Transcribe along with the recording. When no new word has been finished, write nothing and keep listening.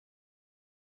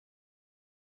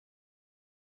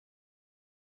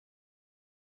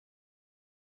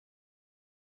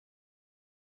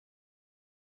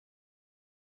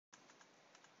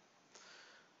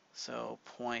So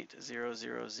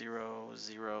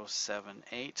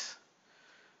 0.000078.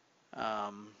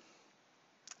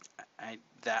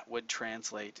 That would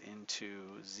translate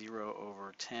into 0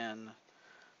 over 10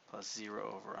 plus 0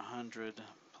 over 100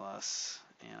 plus,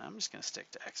 and I'm just going to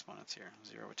stick to exponents here,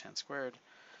 0 over 10 squared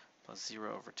plus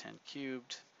 0 over 10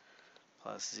 cubed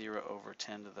plus 0 over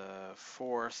 10 to the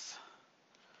 4th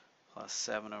plus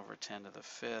 7 over 10 to the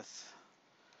 5th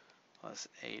plus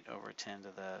 8 over 10 to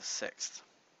the 6th.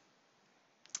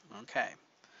 Okay,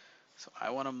 so I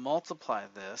want to multiply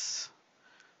this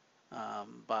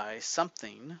by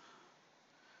something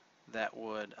that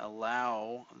would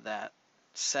allow that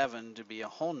 7 to be a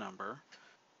whole number.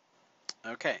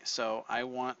 Okay, so I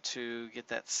want to get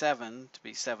that 7 to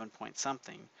be 7 point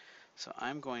something. So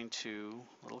I'm going to,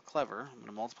 a little clever, I'm going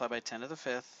to multiply by 10 to the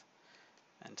 5th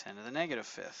and 10 to the negative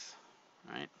 5th.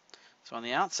 Right? So on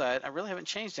the outside, I really haven't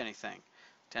changed anything.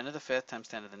 10 to the 5th times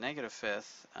 10 to the negative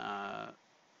 5th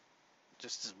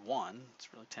just is 1.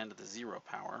 It's really 10 to the 0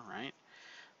 power, right?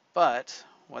 But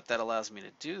what that allows me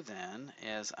to do then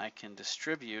is I can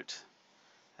distribute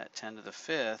that 10 to the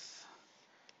 5th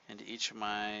into each of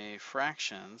my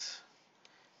fractions,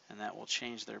 and that will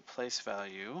change their place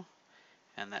value,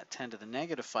 and that 10 to the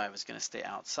negative 5 is going to stay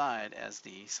outside as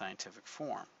the scientific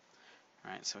form.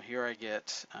 Right, so here I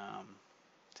get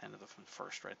 10 to the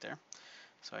first right there.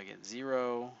 So I get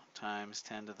 0 times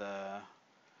 10 to the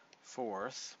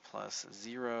 4th plus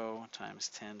 0 times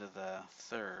 10 to the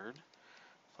 3rd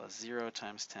plus 0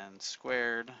 times 10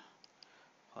 squared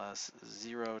plus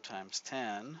 0 times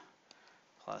 10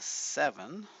 plus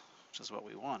 7, which is what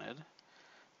we wanted,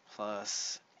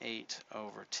 plus 8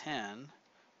 over 10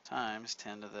 times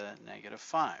 10 to the negative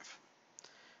 5.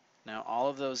 Now all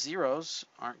of those zeros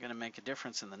aren't going to make a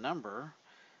difference in the number,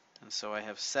 and so I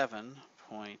have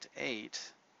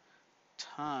 7.8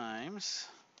 times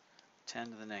 10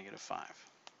 to the negative 5.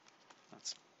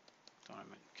 Don't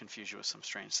want to confuse you with some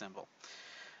strange symbol.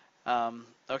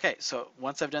 Okay, so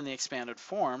once I've done the expanded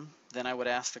form, then I would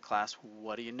ask the class,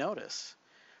 what do you notice?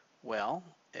 Well,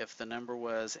 if the number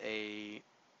was a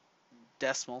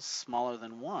decimal smaller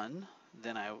than 1,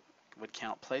 then I would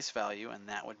count place value, and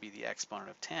that would be the exponent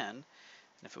of 10. And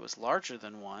if it was larger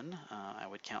than 1, I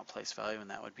would count place value, and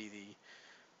that would be the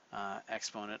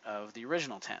exponent of the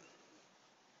original 10.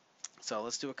 So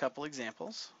let's do a couple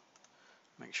examples.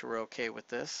 Make sure we're okay with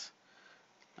this.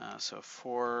 So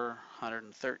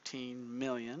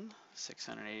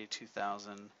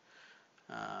 413,682,000,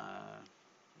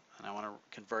 and I want to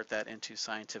convert that into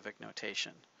scientific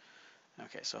notation.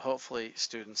 Okay, so hopefully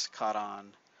students caught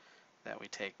on that we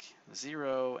take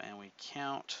 0 and we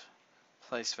count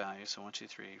place value. So 1, 2,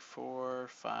 3, 4,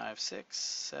 5, 6,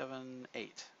 7,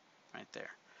 8, right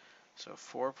there. So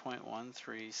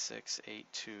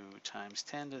 4.13682 times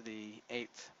 10 to the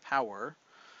 8th power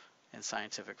in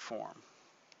scientific form.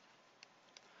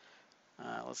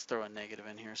 Let's throw a negative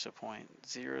in here, so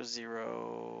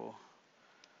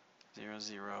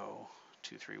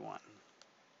 0.0000231.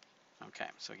 Okay,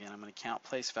 so again, I'm going to count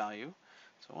place value.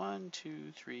 So 1,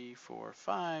 2, 3, 4,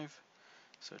 5.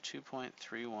 So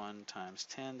 2.31 times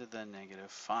 10 to the negative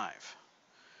 5.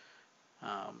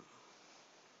 There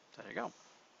you go.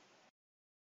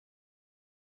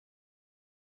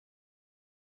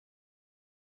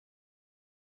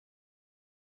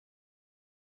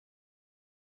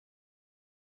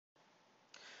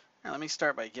 Now, let me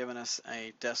start by giving us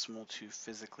a decimal to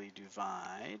physically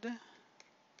divide.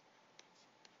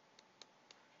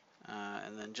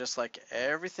 And then just like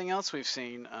everything else we've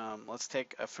seen, let's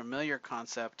take a familiar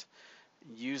concept,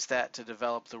 use that to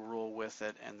develop the rule with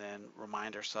it, and then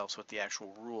remind ourselves what the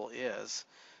actual rule is.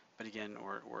 But again,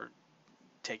 we're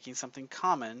taking something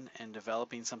common and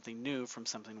developing something new from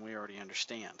something we already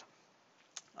understand.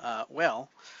 Well,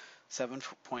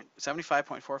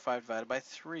 75.45 divided by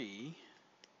 3,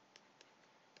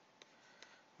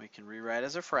 we can rewrite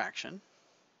as a fraction.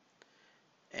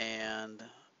 And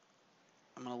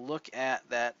I'm going to look at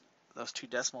those two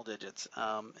decimal digits.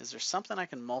 Is there something I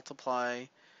can multiply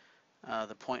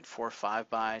the 0.45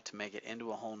 by to make it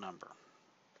into a whole number?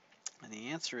 And the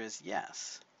answer is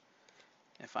yes.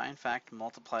 If I in fact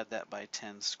multiplied that by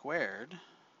 10 squared,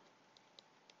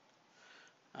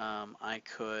 I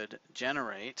could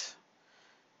generate,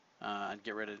 I'd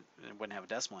get rid of, it wouldn't have a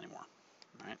decimal anymore,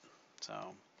 right?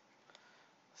 So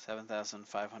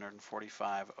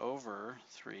 7,545 over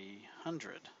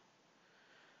 300.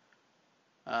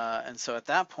 And so at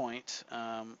that point,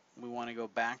 we want to go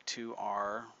back to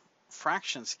our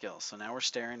fraction skills. So now we're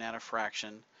staring at a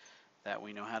fraction that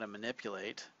we know how to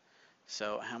manipulate.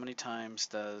 So how many times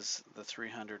does the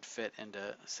 300 fit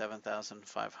into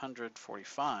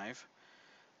 7,545?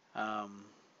 Well,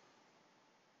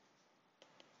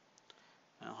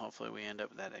 hopefully we end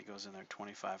up that it goes in there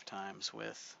 25 times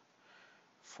with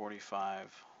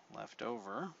 45 left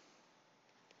over.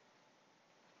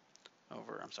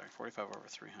 I'm sorry, 45 over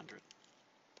 300.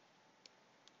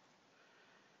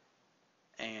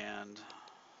 And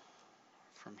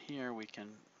from here we can,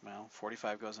 well,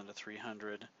 45 goes into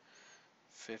 300,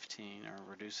 15, or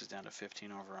reduces down to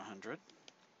 15 over 100.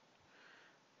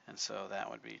 And so that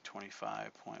would be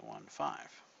 25.15.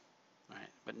 Right.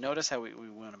 But notice how we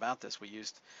went about this. We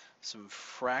used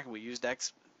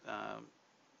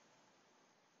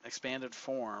expanded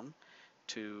form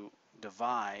to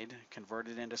divide, convert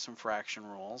it into some fraction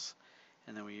rules,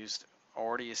 and then we used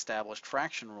already established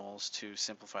fraction rules to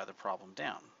simplify the problem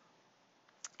down.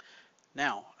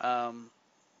 Now,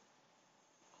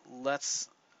 let's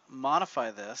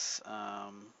modify this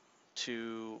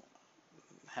to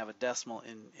have a decimal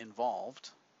involved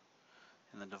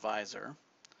in the divisor.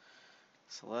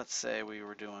 So let's say we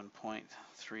were doing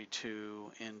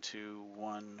 0.32 into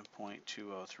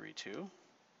 1.2032.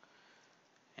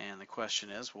 And the question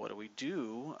is, what do we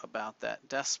do about that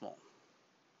decimal?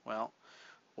 Well,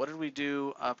 what did we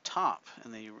do up top?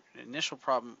 In the initial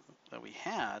problem that we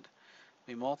had,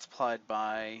 we multiplied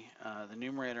by the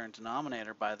numerator and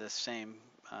denominator by this same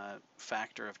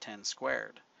factor of 10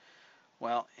 squared.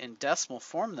 Well, in decimal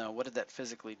form though, what did that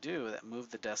physically do? That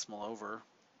moved the decimal over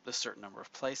a certain number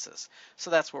of places. So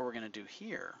that's what we're going to do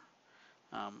here.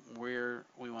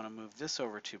 We want to move this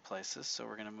over 2 places, so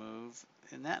we're going to move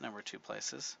in that number 2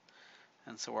 places.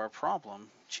 And so our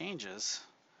problem changes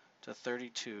to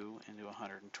 32 into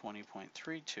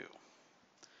 120.32.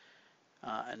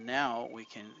 And now we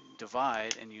can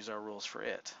divide and use our rules for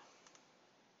it.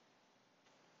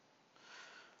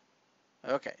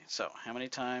 Okay, so how many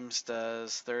times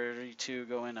does 32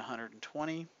 go into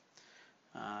 120?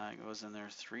 It goes in there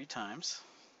 3 times.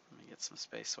 Let me get some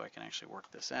space so I can actually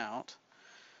work this out.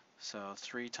 So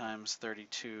 3 times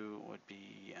 32 would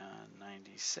be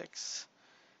 96.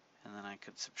 And then I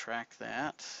could subtract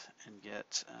that and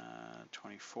get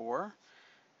 24.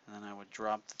 And then I would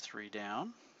drop the 3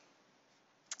 down.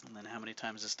 And then how many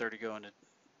times does 32 go into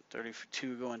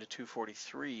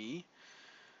 243?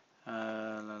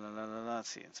 Let's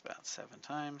see, it's about 7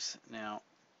 times. Now,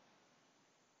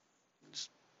 just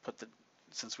put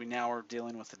since we now are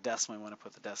dealing with the decimal, we want to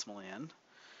put the decimal in.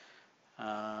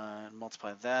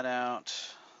 Multiply that out.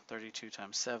 32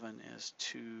 times 7 is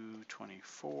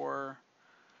 224.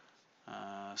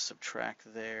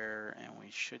 Subtract there, and we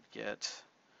should get,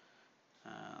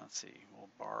 let's see, we'll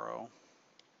borrow.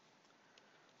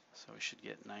 So we should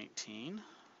get 19.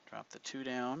 Drop the 2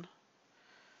 down.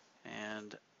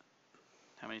 And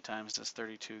how many times does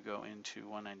 32 go into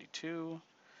 192?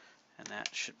 And that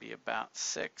should be about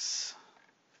 6.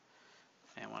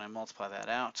 And when I multiply that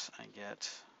out, I get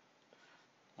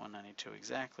 192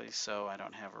 exactly, so I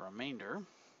don't have a remainder.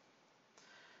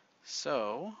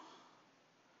 So,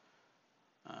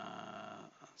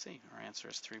 let's see, our answer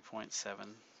is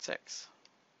 3.76.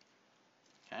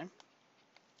 Okay.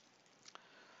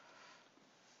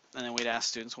 And then we'd ask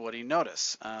students, well, what do you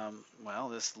notice? Well,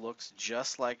 this looks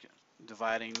just like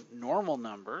dividing normal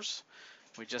numbers.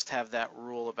 We just have that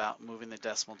rule about moving the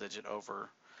decimal digit over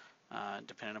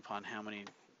depending upon how many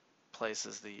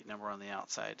places the number on the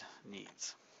outside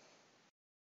needs.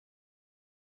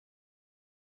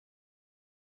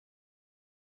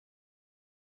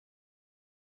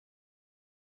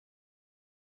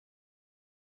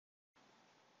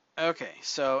 Okay,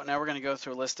 so now we're going to go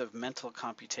through a list of mental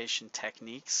computation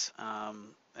techniques.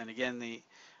 And again,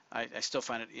 I still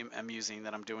find it amusing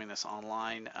that I'm doing this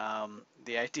online.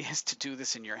 The idea is to do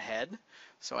this in your head,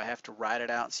 so I have to write it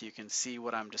out so you can see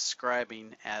what I'm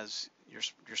describing as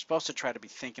you're supposed to try to be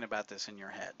thinking about this in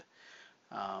your head.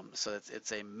 So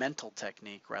it's a mental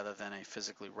technique rather than a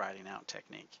physically writing out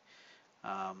technique.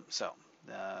 Let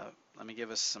me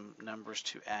give us some numbers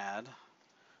to add.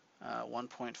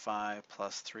 1.5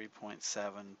 plus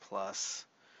 3.7 plus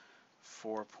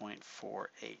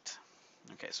 4.48.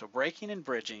 Okay, so breaking and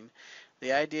bridging,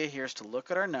 the idea here is to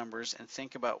look at our numbers and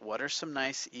think about what are some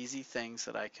nice easy things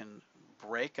that I can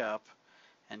break up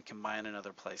and combine in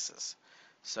other places.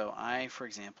 So I, for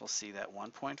example, see that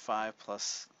 1.5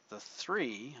 plus the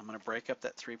 3, I'm going to break up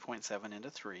that 3.7 into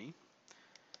 3,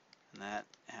 and that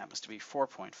happens to be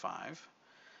 4.5.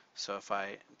 So if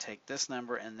I take this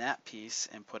number and that piece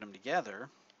and put them together,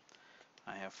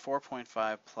 I have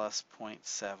 4.5 plus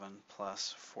 0.7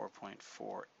 plus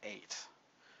 4.48.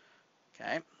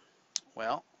 Okay,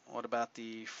 well, what about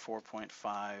the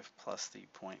 4.5 plus the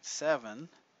 0.7?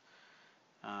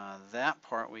 That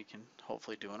part we can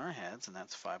hopefully do in our heads, and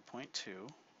that's 5.2.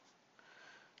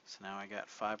 So now I got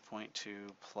 5.2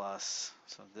 plus,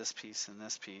 so this piece and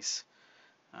this piece,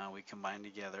 we combine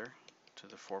together to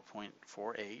the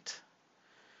 4.48.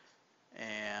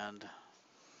 And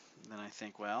then I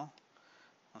think, well,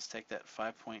 let's take that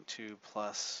 5.2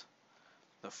 plus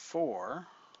the 4.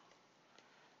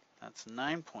 That's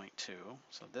 9.2.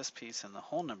 So this piece and the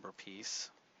whole number piece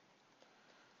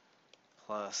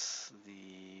plus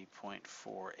the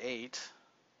 0.48.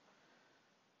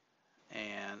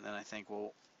 And then I think,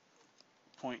 well,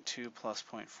 0.2 plus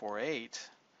 0.48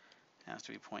 has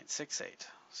to be 0.68.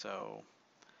 So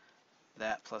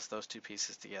that plus those two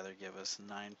pieces together give us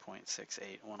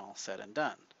 9.68 when all said and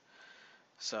done.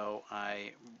 So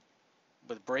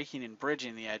with breaking and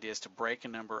bridging, the idea is to break a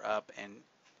number up and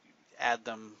add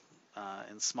them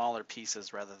in smaller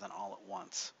pieces rather than all at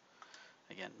once.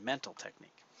 Again, mental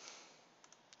technique.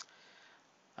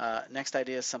 Next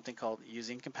idea is something called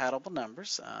using compatible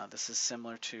numbers. This is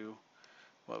similar to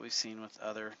what we've seen with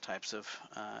other types of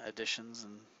additions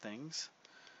and things.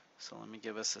 So let me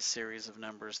give us a series of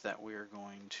numbers that we're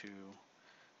going to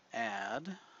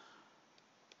add.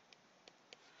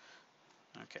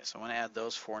 Okay, so I want to add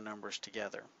those four numbers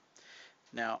together.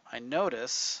 Now I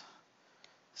notice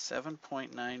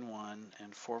 7.91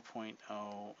 and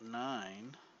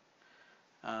 4.09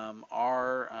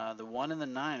 are the 1 and the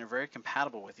 9 are very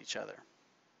compatible with each other.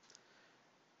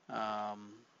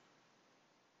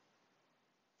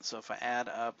 So if I add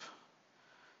up,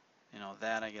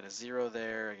 that, I get a 0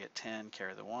 there, I get 10,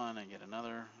 carry the 1, I get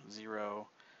another 0,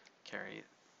 carry,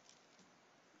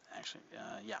 actually,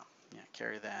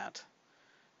 carry that,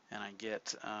 and I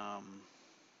get,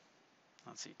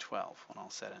 let's see, 12 when all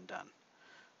said and done.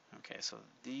 Okay, so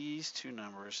these two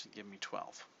numbers give me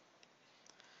 12.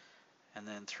 And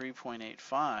then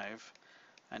 3.85,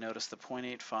 I notice the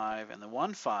 0.85 and the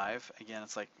 1.5, again,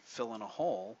 it's like fill in a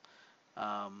hole.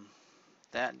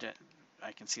 That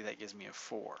I can see that gives me a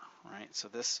 4, right? So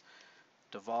this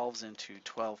devolves into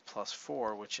 12 plus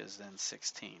 4, which is then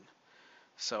 16.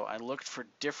 So I looked for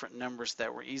different numbers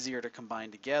that were easier to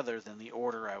combine together than the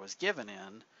order I was given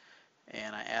in,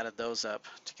 and I added those up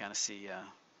to kind of see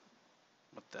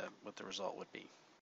what the result would be.